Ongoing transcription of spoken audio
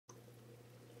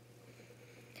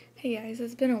Hey guys,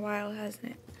 it's been a while,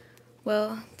 hasn't it?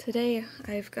 Well, today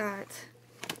I've got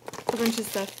a bunch of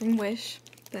stuff from Wish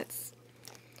that's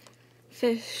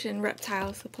fish and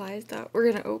reptile supplies that we're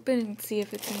going to open and see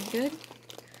if it's any good.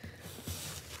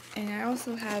 And I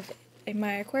also have a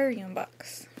My Aquarium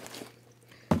Box.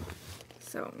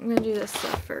 So I'm going to do this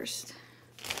stuff first.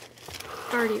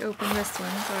 I've already opened this one,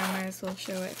 so I might as well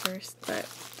show it first, but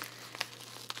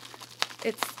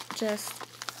it's just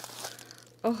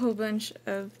a whole bunch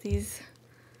of these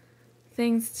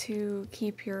things to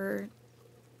keep your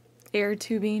air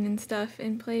tubing and stuff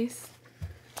in place.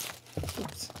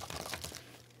 Oops.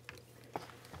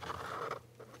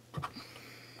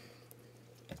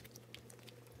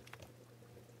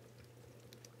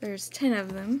 There's 10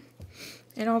 of them,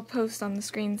 and I'll post on the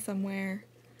screen somewhere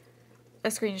a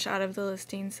screenshot of the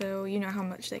listing so you know how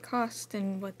much they cost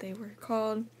and what they were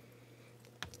called.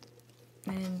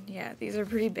 And yeah, these are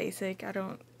pretty basic. I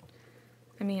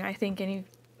think any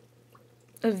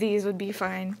of these would be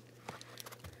fine.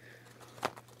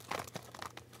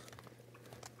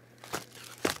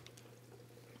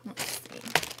 Let's see.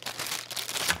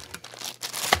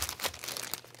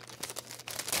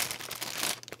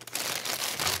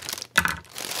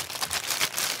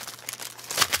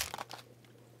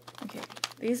 Okay,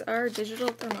 these are digital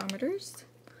thermometers,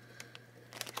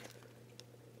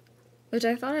 which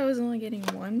I thought I was only getting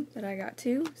one, but I got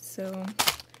two, so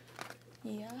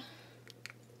yeah.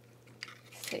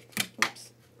 Let's take,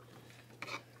 oops.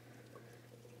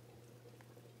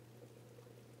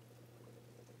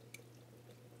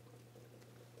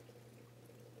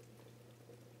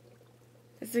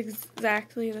 It's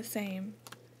exactly the same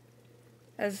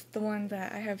as the one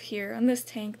that I have here on this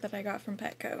tank that I got from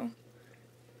Petco.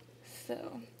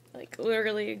 So, like,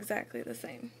 literally exactly the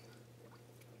same.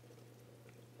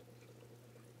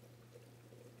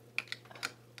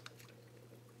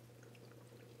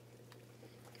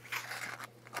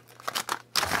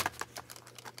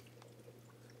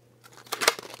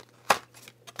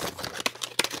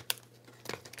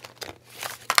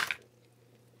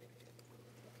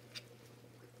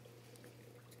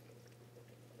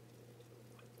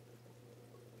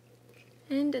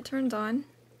 And it turns on,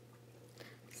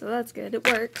 so that's good, it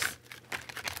works.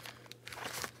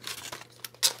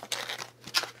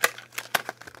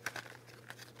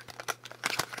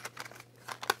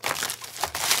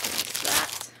 That's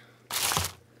that.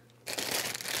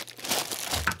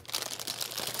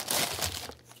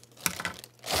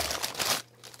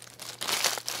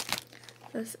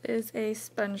 This is a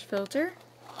sponge filter,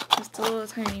 just a little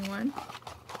tiny one.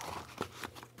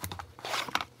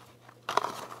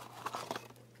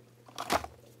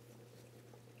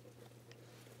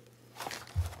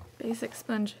 Basic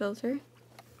sponge filter.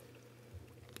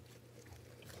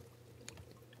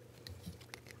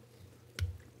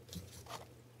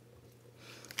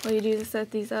 What you do to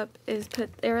set these up is put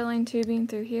airline tubing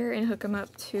through here and hook them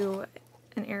up to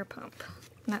an air pump.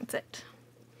 And that's it.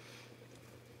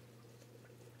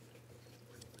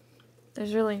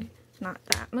 There's really not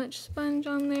that much sponge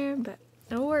on there, but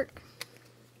it'll work.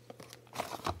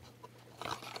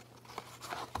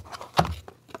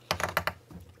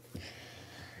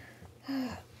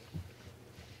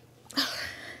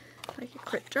 I could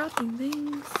quit dropping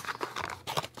things.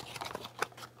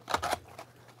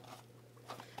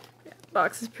 Yeah, the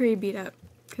box is pretty beat up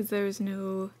because there was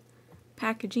no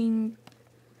packaging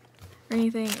or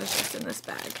anything. It was just in this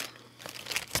bag.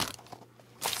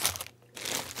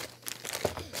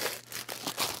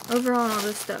 Overall on all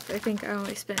this stuff, I think I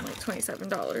only spent like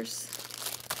 $27.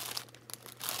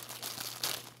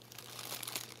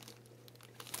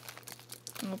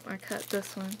 Oh, I cut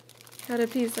this one. Cut a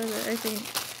piece of it, I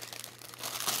think.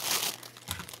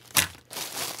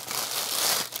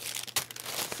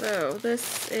 So,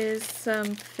 this is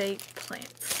some fake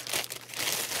plants.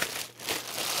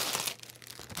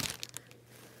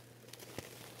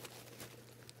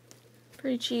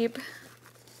 Pretty cheap.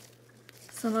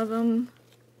 Some of them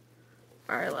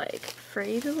are like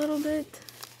frayed a little bit.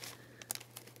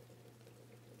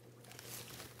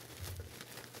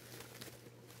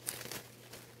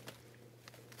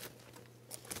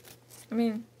 I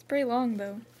mean, it's pretty long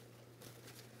though.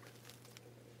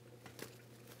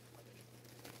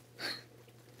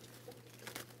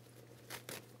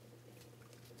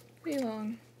 Pretty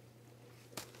long.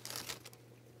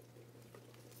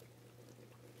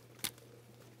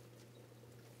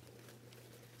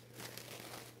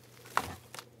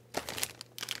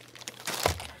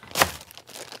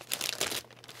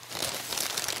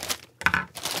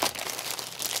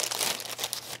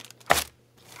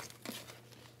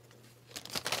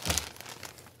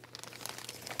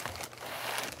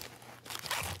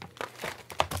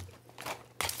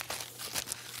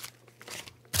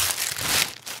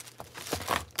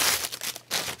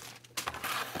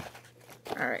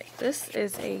 This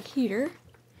is a heater,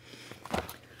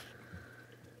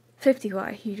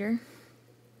 50-watt heater.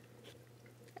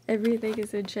 Everything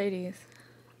is in Chinese.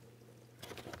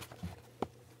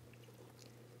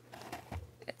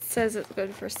 It says it's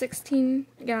good for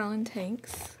 16-gallon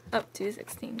tanks, up to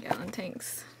 16-gallon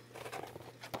tanks.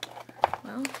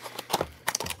 Well,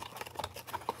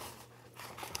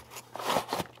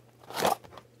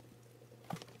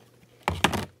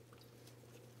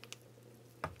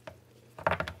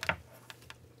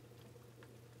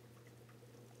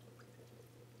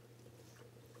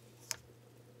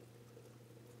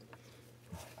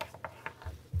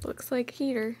 looks like a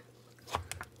heater,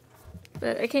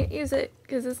 but I can't use it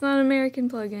because it's not an American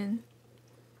plug-in.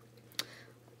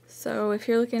 So if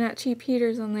you're looking at cheap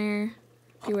heaters on there,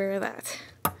 beware of that.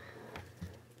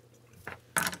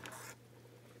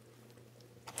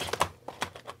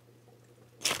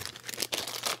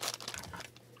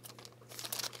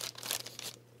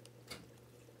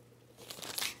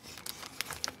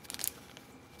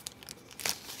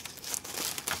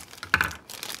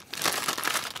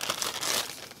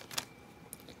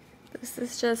 This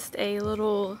is just a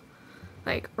little,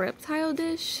 like, reptile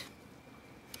dish,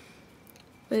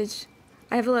 which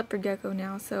I have a leopard gecko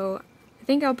now, so I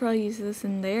think I'll probably use this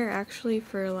in there actually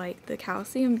for, like, the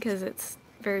calcium because it's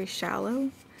very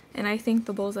shallow, and I think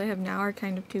the bowls I have now are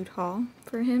kind of too tall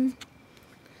for him,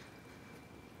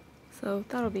 so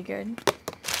that'll be good.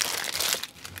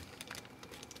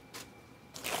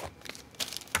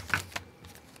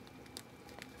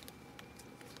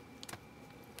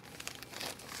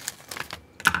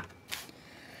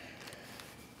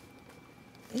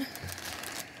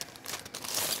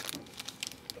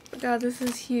 God, this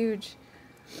is huge.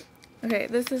 Okay,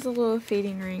 this is a little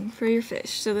feeding ring for your fish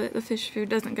so that the fish food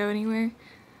doesn't go anywhere.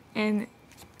 And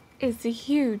it's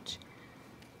huge.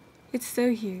 It's so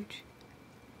huge.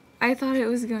 I thought it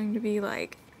was going to be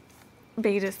like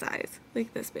beta size,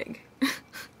 like this big.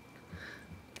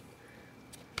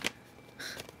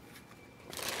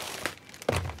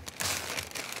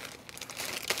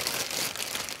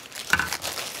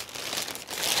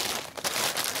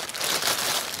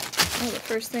 Oh, the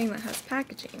first thing that has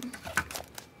packaging.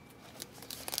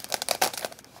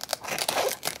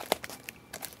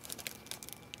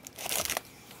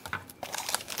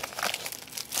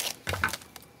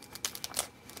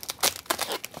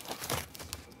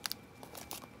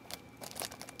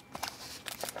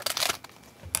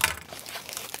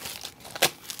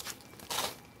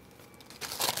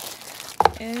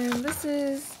 And this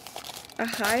is a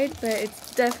hide, but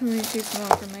it's definitely too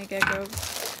small for my gecko.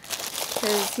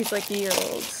 Because he's like a year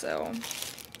old, so.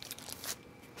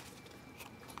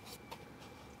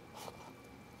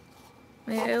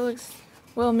 It looks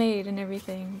well made and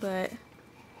everything, but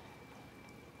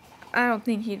I don't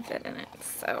think he'd fit in it,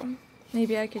 so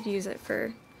maybe I could use it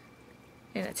for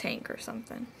in a tank or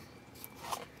something.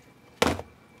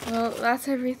 Well, that's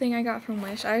everything I got from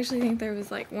Wish. I actually think there was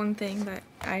like one thing that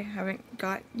I haven't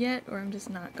got yet, or I'm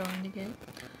just not going to get.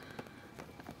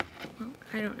 Well,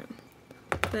 I don't know.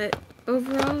 But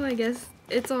overall, I guess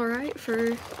it's alright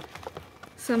for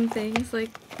some things,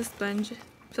 like the sponge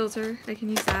filter. I can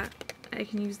use that. I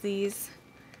can use these.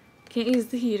 Can't use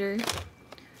the heater.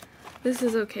 This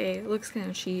is okay. It looks kind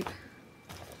of cheap.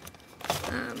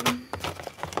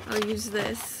 I'll use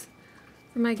this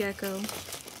for my gecko.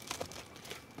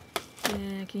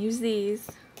 And I can use these.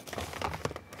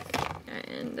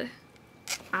 And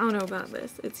I don't know about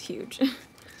this. It's huge.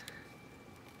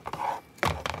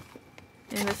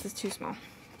 And this is too small.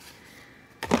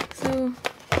 So,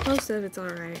 most of it's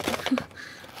alright.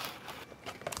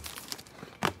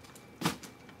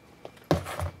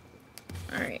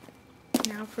 Alright,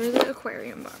 now for the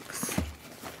aquarium box.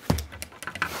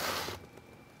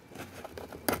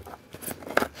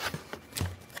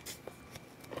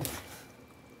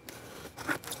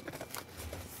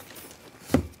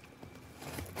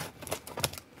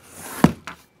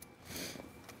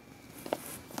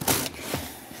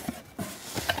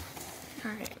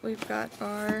 Alright, we've got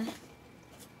our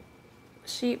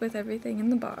sheet with everything in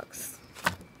the box.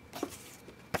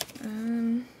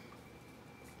 Oh,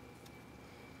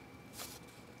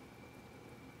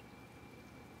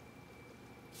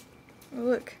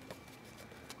 look.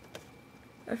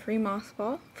 A free moss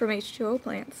ball from H2O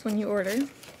Plants when you order.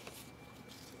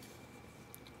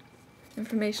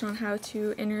 Information on how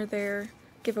to enter their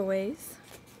giveaways.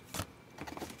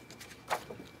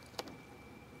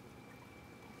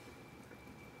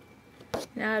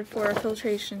 An ad for a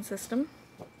filtration system.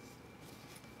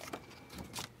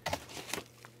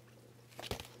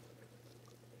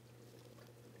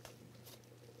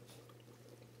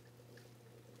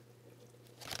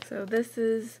 So this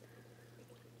is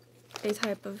a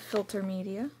type of filter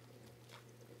media.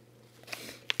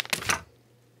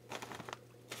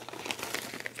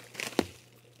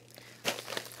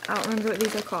 I don't remember what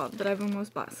these are called, but I've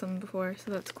almost bought some before,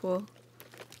 so that's cool.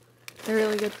 They're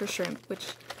really good for shrimp, which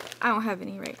I don't have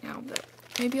any right now, but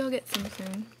maybe I'll get some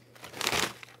soon.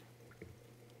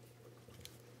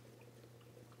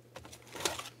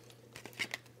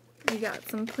 We got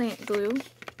some plant glue.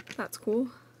 That's cool.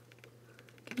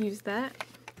 Could use that.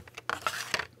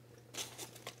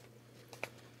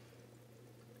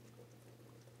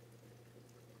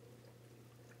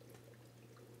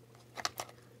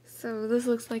 So this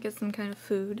looks like it's some kind of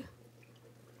food.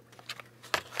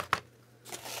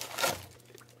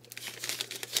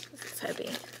 This is heavy.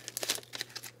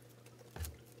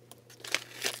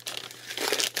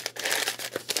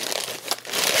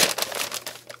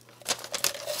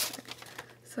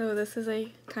 So this is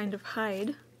a kind of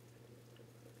hide.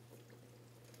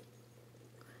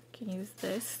 Can use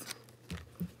this.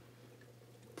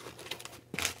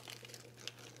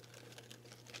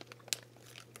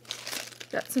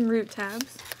 Got some root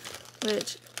tabs,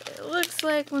 which it looks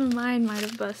like one of mine might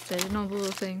have busted and all the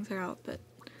little things are out, but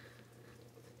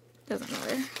doesn't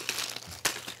matter.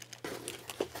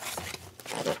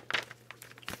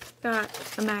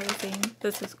 Got a magazine.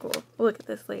 This is cool. We'll look at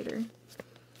this later.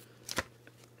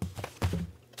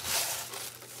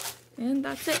 And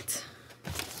that's it.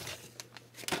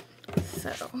 So,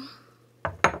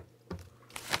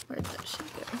 where did she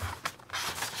go?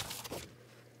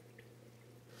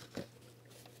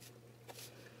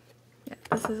 Yeah,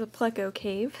 this is a pleco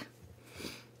cave,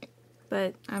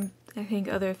 but I think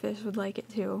other fish would like it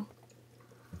too.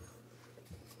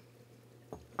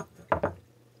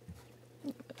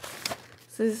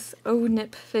 This is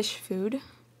O-Nip fish food.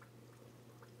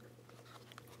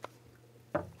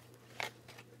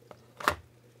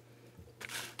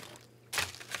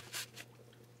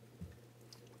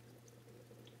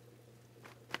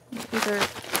 These are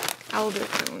alder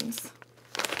cones.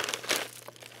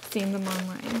 Seen them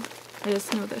online. I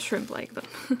just know that shrimp like them.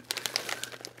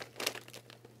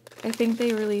 I think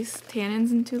they release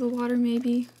tannins into the water,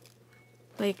 maybe.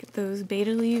 Like those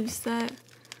beta leaves that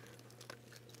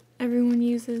everyone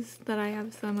uses, that I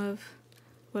have some of.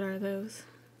 What are those?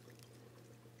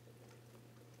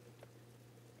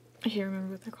 I can't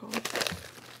remember what they're called.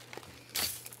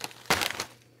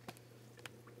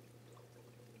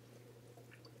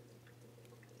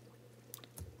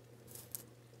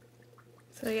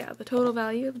 So yeah, the total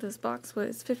value of this box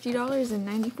was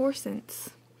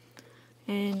 $50.94.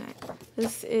 And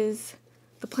this is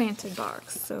the planted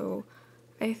box, so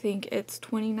I think it's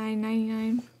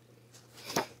 $29.99.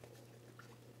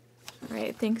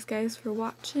 Alright, thanks guys for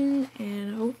watching,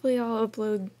 and hopefully I'll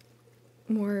upload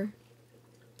more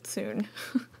soon.